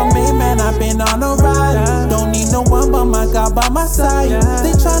 This is something, man, I've been on a ride. Don't need no one but my God by my side.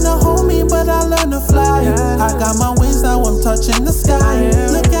 They tryna hold me, but I learn to fly. I got my wings, now I'm touching the sky.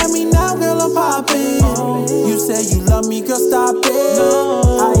 Look at me now, girl, I'm popping. You say you love me, girl, stop it.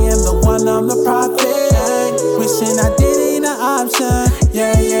 I am the one, I'm the prophet. Wishing I did ain't an option.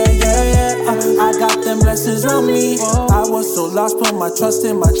 Yeah. I got them blessings on me. I was so lost, put my trust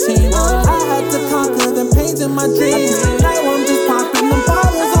in my team. I had to conquer them pains in my dreams. Now I'm just popping them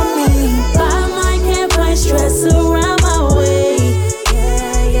bottles on me. My mind can't find stress around my way.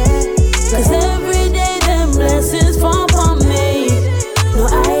 Yeah. 'Cause every day them blessings fall upon me. No,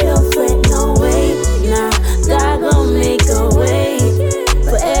 I don't fret no way. Nah, God gon' make a way.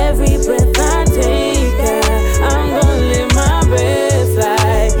 For every breath I take, I'm gon' live my best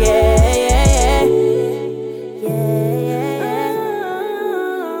life. Yeah.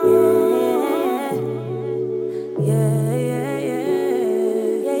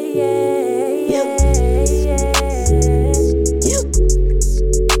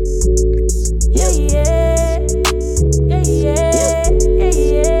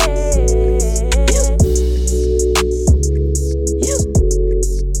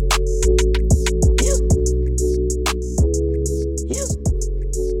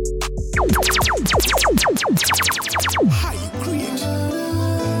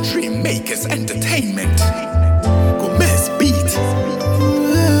 Makers Entertainment. Gomez Beat.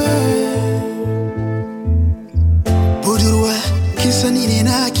 Budurwa kisani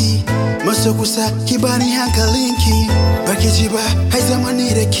ninaki masokusa kibani hankalinki bakijiba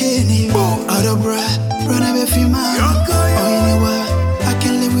haizamani rekeni Adobra run befima Oinewa I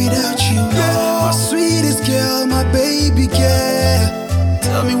can't live without you My sweetest girl, my baby girl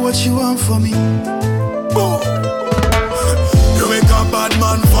Tell me what you want for me You make a bad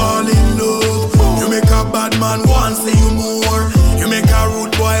man fall in love. You make a bad man want see you more. You make a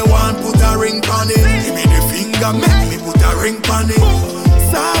rude boy want put a ring on it. Give me the finger, make me put a ring on it.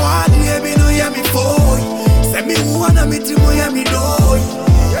 So hard, baby, no hear me boy. Say me wanna meet you, hear me boy.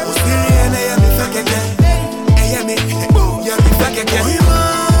 Oh, still hear me fuck again. Hear me fuck again.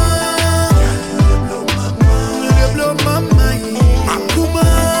 You blow my mind. Akuma.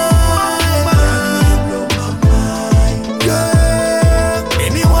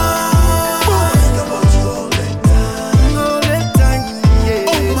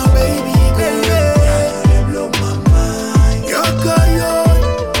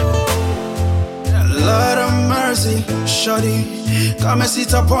 Shorty, come and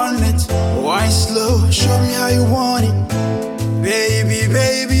sit upon it. Wine slow, show me how you want it. Baby,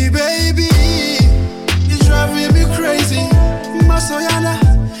 you're driving me crazy. see. Masoyana,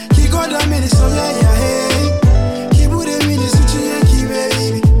 he got a minute, so yeah, hey. He would a minute, so you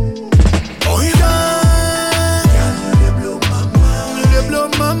baby. Oh, he done. Yeah, blow my mind. They blow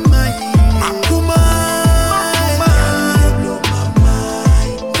my mind. Akuma. They blow my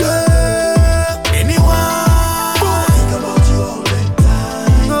mind. Yeah. Anyone. Think about you all the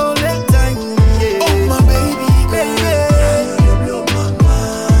time. All the time. Yeah. Oh, my baby, baby. They blow my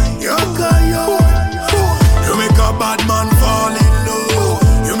mind. You make a bad man fall in love.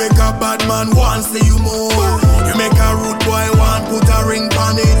 You make a bad man want see you more. You make a rude boy want put a ring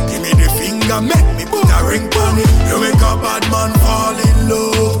on it. Give me the finger, make me put a ring on it. You make a bad man fall in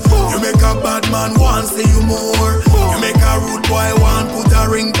love. You make a bad man want see you more. You make a rude boy want put a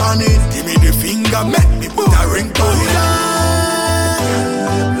ring on it. Give me the finger, make me put a ring on it.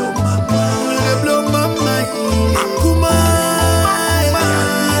 They blow my mind. They blow my mind. Akuma.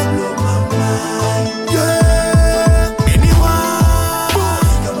 They blow my mind. Yeah. Anyone.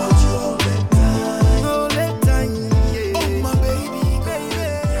 Think about you all the time. All the time. Yeah. Oh my baby, baby.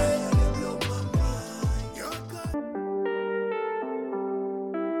 They blow my mind. You're good.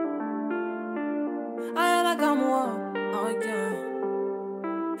 Rien qu'à moi, ok.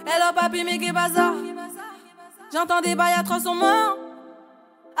 Hello papi, mais qu'est-ce que ça? J'entends des bails atroces sur moi.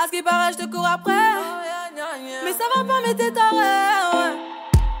 À ce qui paraît, je te cours après. Mais ça va pas, mais t'es taré, ouais.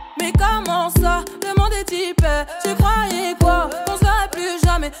 Mais comment ça? Le monde est typé. Tu croyais quoi? Qu'on se verrait plus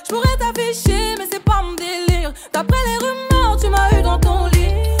jamais. Je pourrais t'afficher, mais c'est pas mon délire. D'après les rumeurs, tu m'as eu dans ton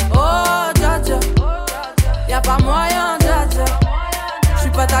lit. Oh, dja dja. Y'a pas moyen, dja dja.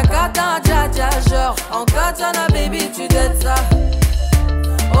 J'suis pas ta cata, dja dja. Genre, en katana, baby, tu dettes ça.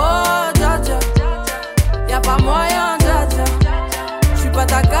 Oh, dja dja. Y'a pas moyen, dja dja. J'suis pas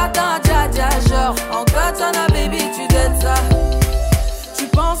ta cata, dja dja. Genre, en katana, baby, tu dettes ça. Tu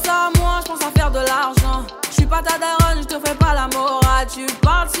penses à moi, j'pense à faire de l'argent. J'suis pas ta daronne, j'te fais pas la morale. Tu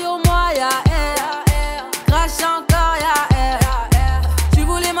parles sur moi, y'a air. Crache encore, y'a air. Tu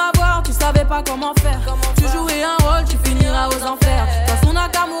voulais m'avoir, tu savais pas comment faire. Tu jouais un rôle, tu finiras aux enfers. Dans son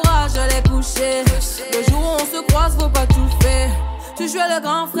Nakamura, je l'ai couché. Le jour où on se croise, faut pas tout faire. Tu jouais le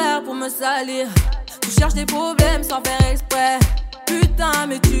grand frère pour me salir. Tu cherches des problèmes sans faire exprès. Putain,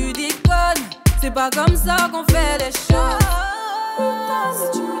 mais tu déconnes. C'est pas comme ça qu'on fait les choses. Putain, mais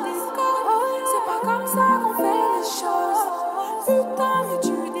tu déconnes. C'est pas comme ça qu'on fait les choses. Putain, mais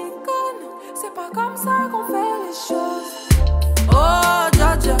tu déconnes. C'est pas comme ça qu'on fait les choses. Oh,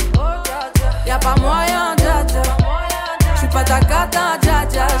 dja dja. Y'a pas moyen, dja dja. J'suis pas ta cata, dja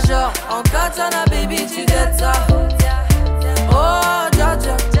dja. Genre, en katana, baby, tu dettes ça. Oh, dja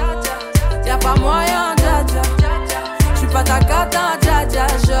dja. Y'a pas moyen, dja dja. J'suis pas ta cata, dja dja.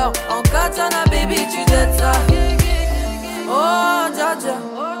 Genre, en katana, baby, tu dettes ça. Oh, dja dja.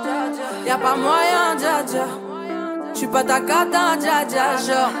 Y'a pas moyen, dja dja. J'suis pas ta cata, dja dja.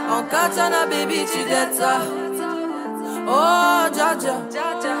 Genre, en katana, baby, tu dettes ça. Oh, dja dja.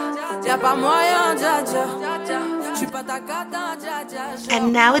 Y'a pas moyen, dja dja. J'suis pas ta cata, dja dja.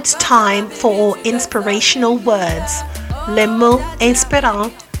 And now it's time for inspirational words. Les mots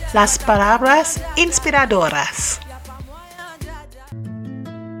inspirants, las palabras inspiradoras.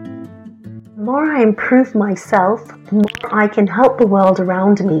 The more I improve myself, the more I can help the world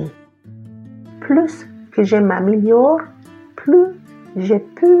around me. Plus que je m'améliore, plus je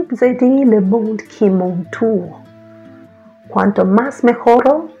peux aider le monde qui m'entoure. Cuanto más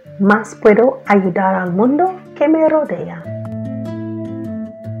mejoro, más puedo ayudar al mundo que me rodea.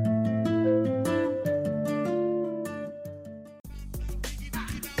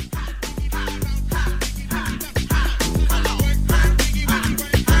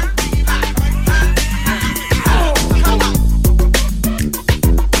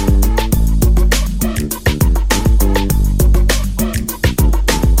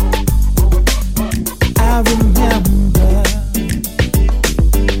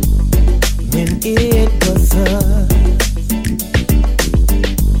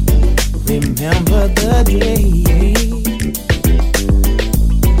 Remember the day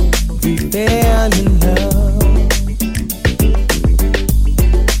we fell in love.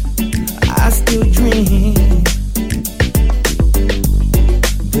 I still dream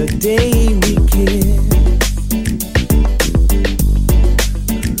the day we kissed.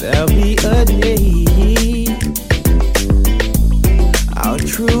 There'll be a day I'll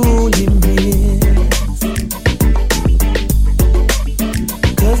truly miss.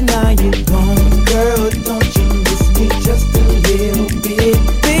 'Cause now you're gone, girl, don't you miss me just a little bit?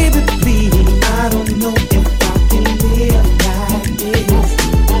 Baby, please, I don't know if I can live like this.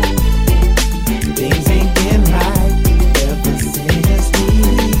 Things ain't been right ever since we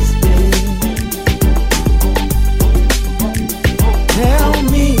split.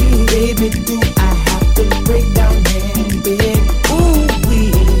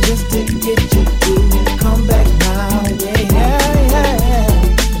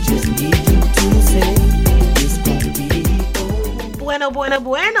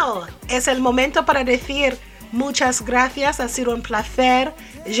 es el momento para decir muchas gracias, ha sido un placer.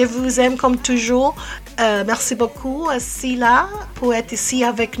 Je vous aime comme toujours. Merci beaucoup, Silla, pour être ici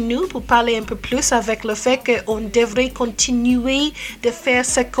avec nous, pour parler un peu plus avec le fait qu'on devrait continuer de faire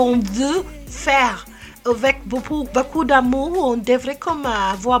ce qu'on veut faire. Avec beaucoup d'amour, on devrait comme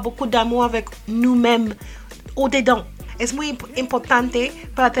avoir beaucoup d'amour avec nous-mêmes, au-dedans. Es muy importante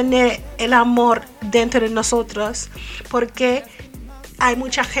para tener el amor dentro de nosotros, porque hay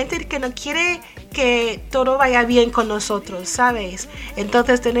mucha gente que no quiere que todo vaya bien con nosotros, ¿sabes?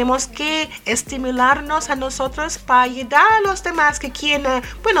 Entonces tenemos que estimularnos a nosotros para ayudar a los demás que quieren,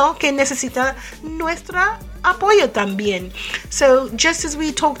 que necesitan nuestro apoyo también. So just as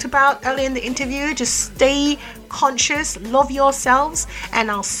we talked about earlier in the interview, just stay conscious, love yourselves,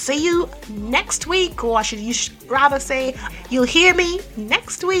 and I'll see you next week, or you should rather say you'll hear me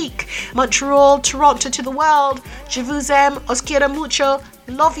next week. Montreal, Toronto to the world. Je vous aime, os quiero mucho,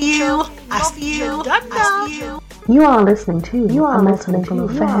 love you, You are listening to a Multilingual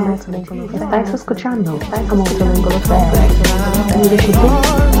Affair. Estás escuchando a Multilingual Affair. A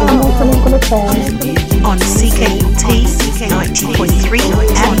Multilingual Affair. On CKUT 90.3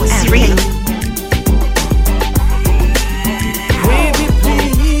 FM.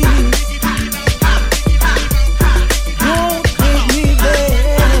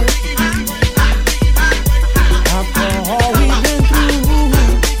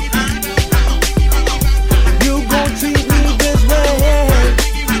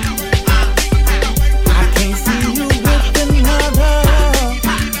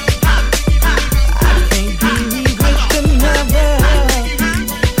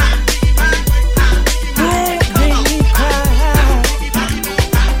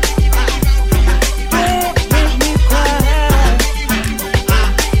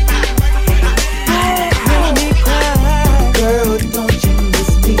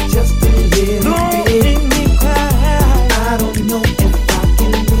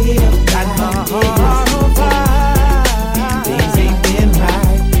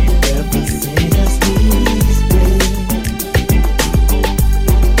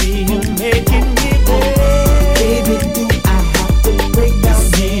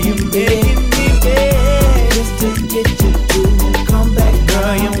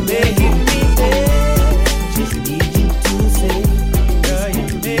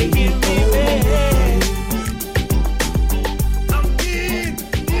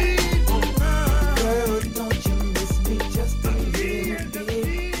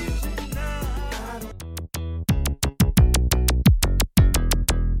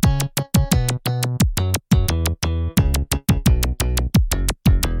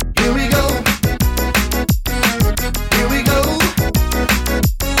 Here we go.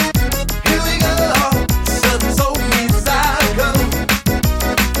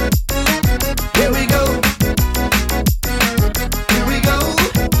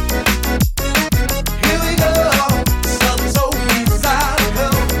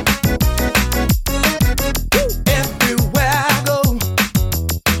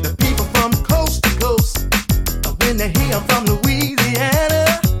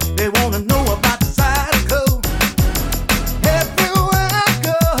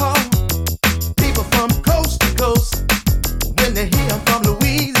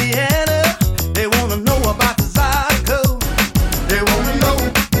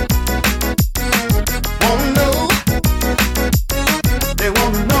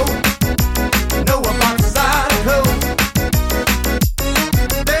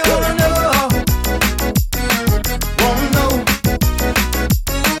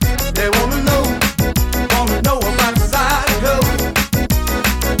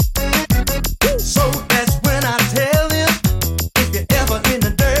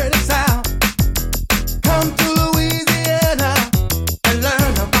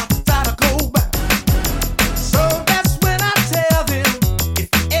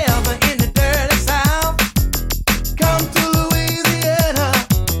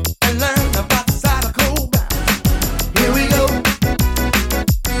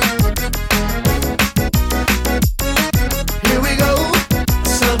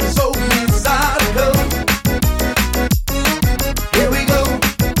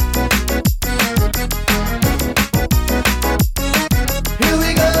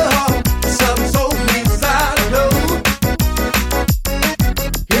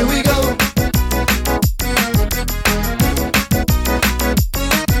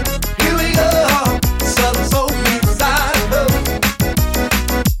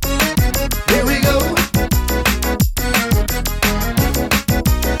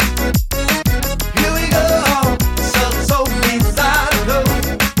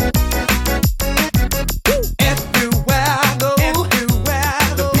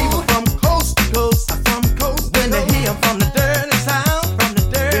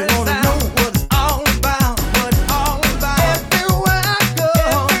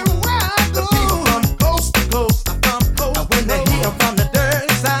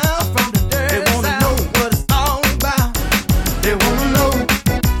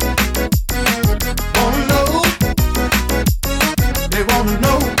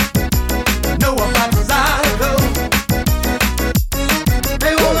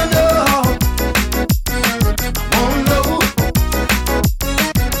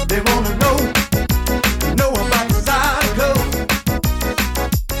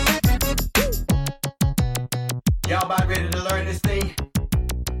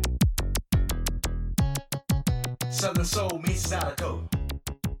 Southern soul meets Zydeco.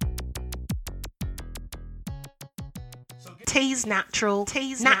 Tea's natural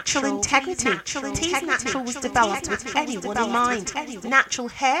integrity. Tea's natural was developed with anyone in mind. Natural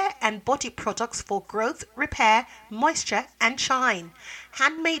hair and body products for growth, repair, moisture and shine.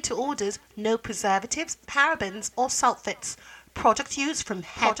 Handmade to orders, no preservatives, parabens or sulfates. Product used from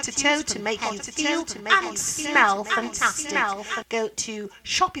head to toe to make you feel and smell fantastic. Go to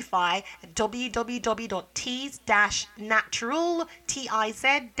Shopify at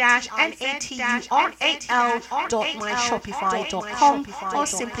www.teas-natural.myshopify.com or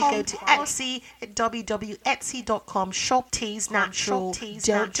simply go to Etsy at www.etsy.com. Shop Teas Natural.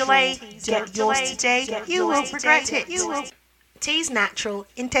 Don't delay. Get yours today. You will regret it. Tea's Natural,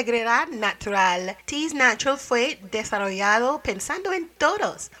 integridad natural. Tea's Natural fue desarrollado pensando en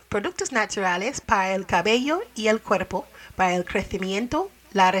todos. Productos naturales para el cabello y el cuerpo, para el crecimiento,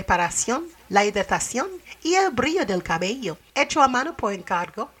 la reparación, la hidratación y el brillo del cabello. Hecho a mano por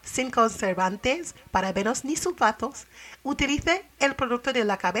encargo, sin conservantes, parabenos ni sulfatos. Utilice el producto de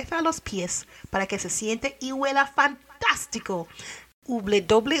la cabeza a los pies para que se siente y huela fantástico.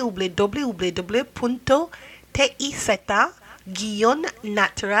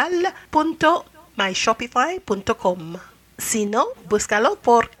 www.tiz-natural.myshopify.com. Si no, búscalo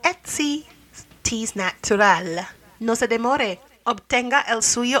por Etsy. Teas Natural. No se demore. Obtenga el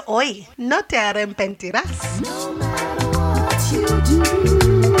suyo hoy. No te arrepentirás.